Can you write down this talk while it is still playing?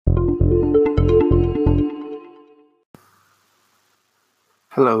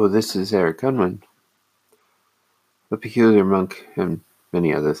Hello, this is Eric Gunman, the Peculiar Monk, and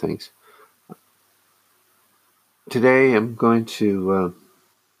many other things. Today I'm going to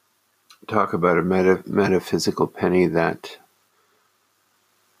talk about a metaphysical penny that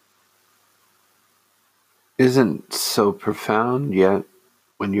isn't so profound, yet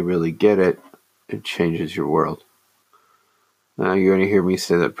when you really get it, it changes your world. Now, you're going to hear me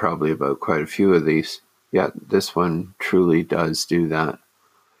say that probably about quite a few of these, yet this one truly does do that.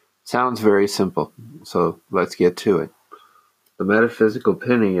 Sounds very simple, so let's get to it. The metaphysical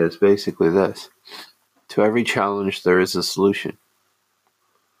penny is basically this. To every challenge, there is a solution.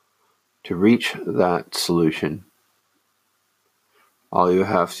 To reach that solution, all you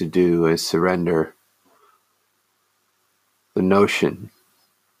have to do is surrender the notion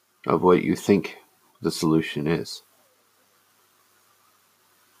of what you think the solution is.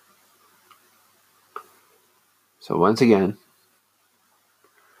 So once again,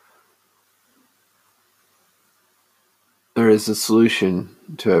 there is a solution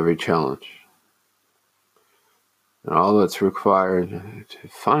to every challenge. And all that's required to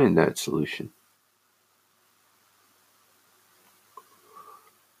find that solution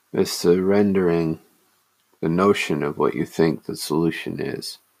is surrendering the notion of what you think the solution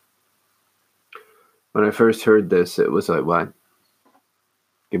is. When I first heard this, it was like, what?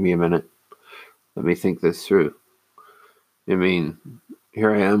 Give me a minute. Let me think this through. I mean,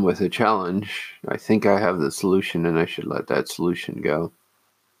 here I am with a challenge. I think I have the solution and I should let that solution go.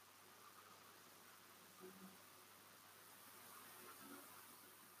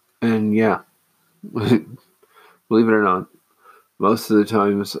 And yeah, believe it or not, most of the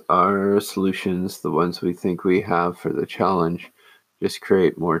times our solutions, the ones we think we have for the challenge, just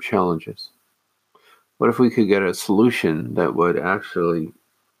create more challenges. What if we could get a solution that would actually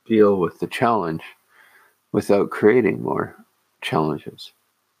deal with the challenge without creating more challenges?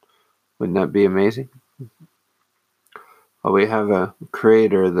 Wouldn't that be amazing? Well, we have a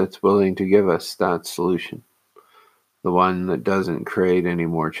creator that's willing to give us that solution. The one that doesn't create any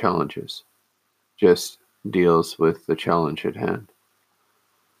more challenges, just deals with the challenge at hand.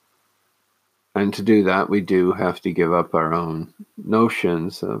 And to do that, we do have to give up our own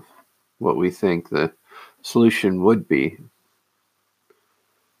notions of what we think the solution would be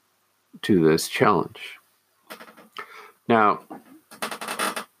to this challenge. Now,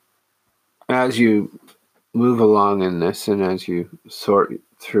 as you move along in this and as you sort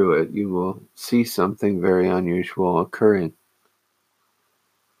through it, you will see something very unusual occurring.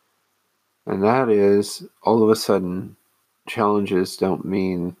 And that is, all of a sudden, challenges don't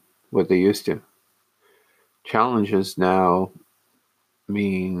mean what they used to. Challenges now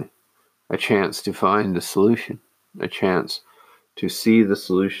mean a chance to find the solution, a chance to see the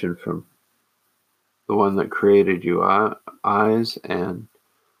solution from the one that created you eyes, and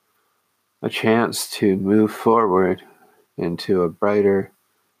a chance to move forward into a brighter,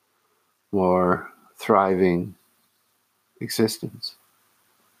 more thriving existence.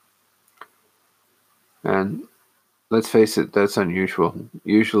 And let's face it, that's unusual.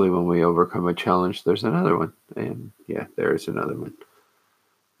 Usually when we overcome a challenge, there's another one. And yeah, there's another one.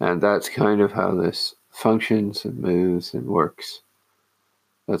 And that's kind of how this functions and moves and works.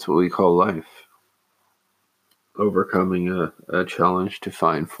 That's what we call life. Overcoming a challenge to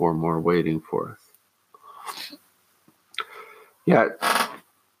find four more waiting for us. Yet,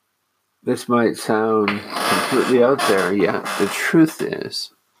 this might sound completely out there, yet the truth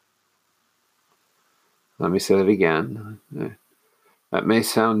is, let me say it again, that may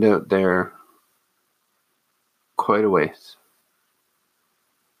sound out there quite a ways.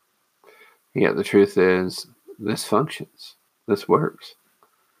 Yet the truth is, this functions, this works,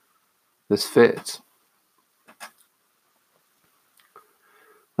 this fits.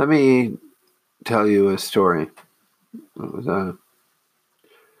 Let me tell you a story. It was a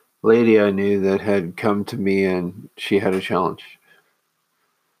lady I knew that had come to me and she had a challenge.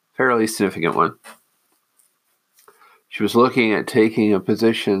 Fairly significant one. She was looking at taking a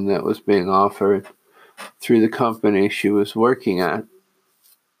position that was being offered through the company she was working at.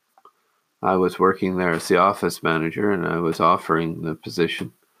 I was working there as the office manager and I was offering the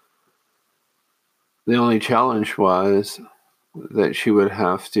position. The only challenge was that she would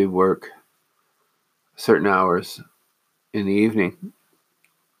have to work certain hours in the evening.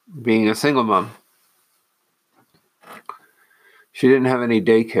 Being a single mom, she didn't have any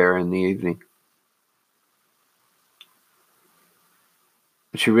daycare in the evening.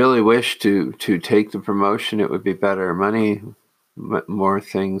 She really wished to take the promotion. It would be better money, more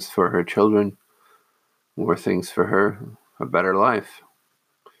things for her children, more things for her, a better life.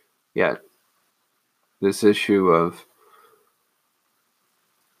 Yet, this issue of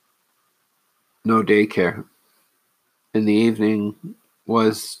no daycare. In the evening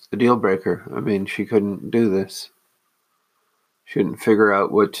was a deal breaker. I mean, she couldn't do this. She couldn't figure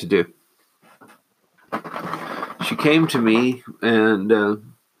out what to do. She came to me and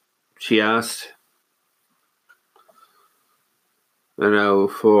she asked,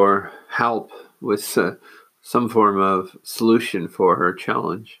 for help with some form of solution for her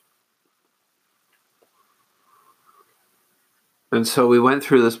challenge. And so we went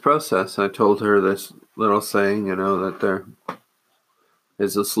through this process. I told her this little saying, that there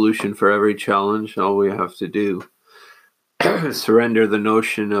is a solution for every challenge. All we have to do is surrender the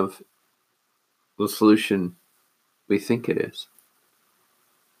notion of the solution we think it is.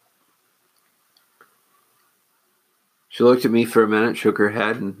 She looked at me for a minute, shook her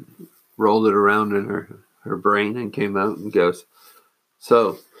head, and rolled it around in her brain and came out and goes,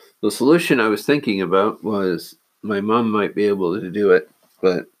 "So, the solution I was thinking about was my mom might be able to do it,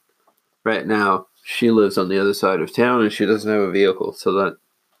 but right now she lives on the other side of town and she doesn't have a vehicle, so that,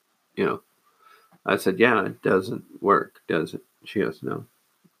 I said, yeah, it doesn't work, does it? She goes, no.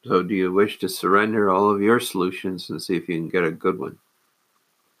 So do you wish to surrender all of your solutions and see if you can get a good one?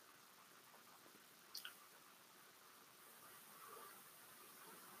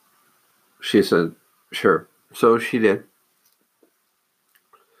 She said, sure. So she did.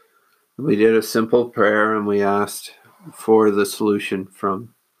 We did a simple prayer and we asked for the solution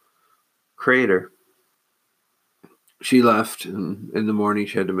from Creator. She left, and in the morning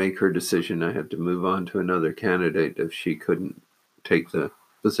she had to make her decision. I had to move on to another candidate if she couldn't take the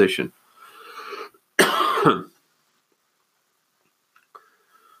position.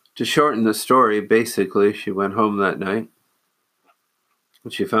 To shorten the story, basically, she went home that night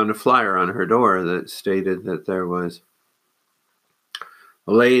and she found a flyer on her door that stated that there was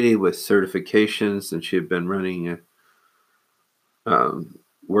a lady with certifications and she had been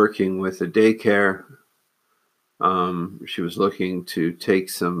working with a daycare. She was looking to take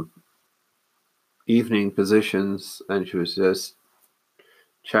some evening positions and she was just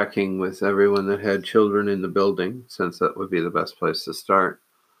checking with everyone that had children in the building, since that would be the best place to start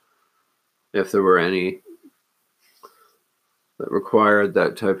if there were any that required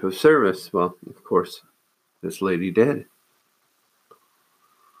that type of service. Well, of course, this lady did.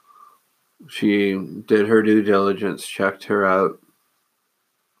 She did her due diligence, checked her out,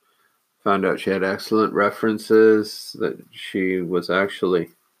 found out she had excellent references, that she was actually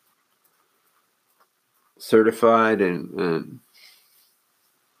certified, and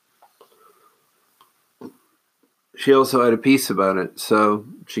she also had a piece about it. So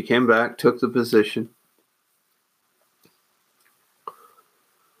she came back, took the position,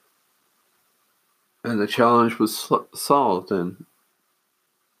 and the challenge was solved. And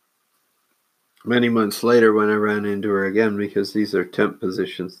many months later, when I ran into her again, because these are temp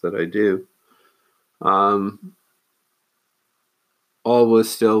positions that I do, all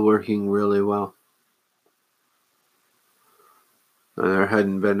was still working really well. And there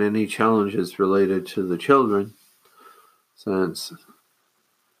hadn't been any challenges related to the children since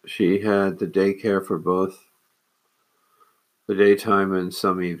she had the daycare for both the daytime and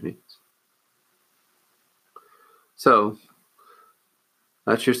some evenings. So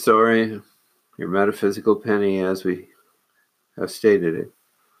that's your story, your metaphysical penny, as we have stated it.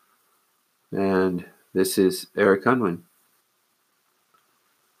 And this is Eric Unwin,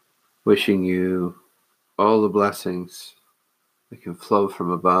 wishing you all the blessings that can flow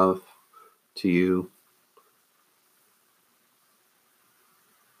from above to you,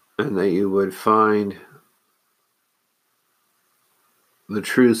 and that you would find the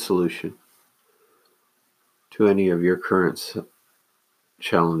true solution to any of your current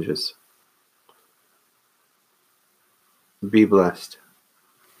challenges. Be blessed.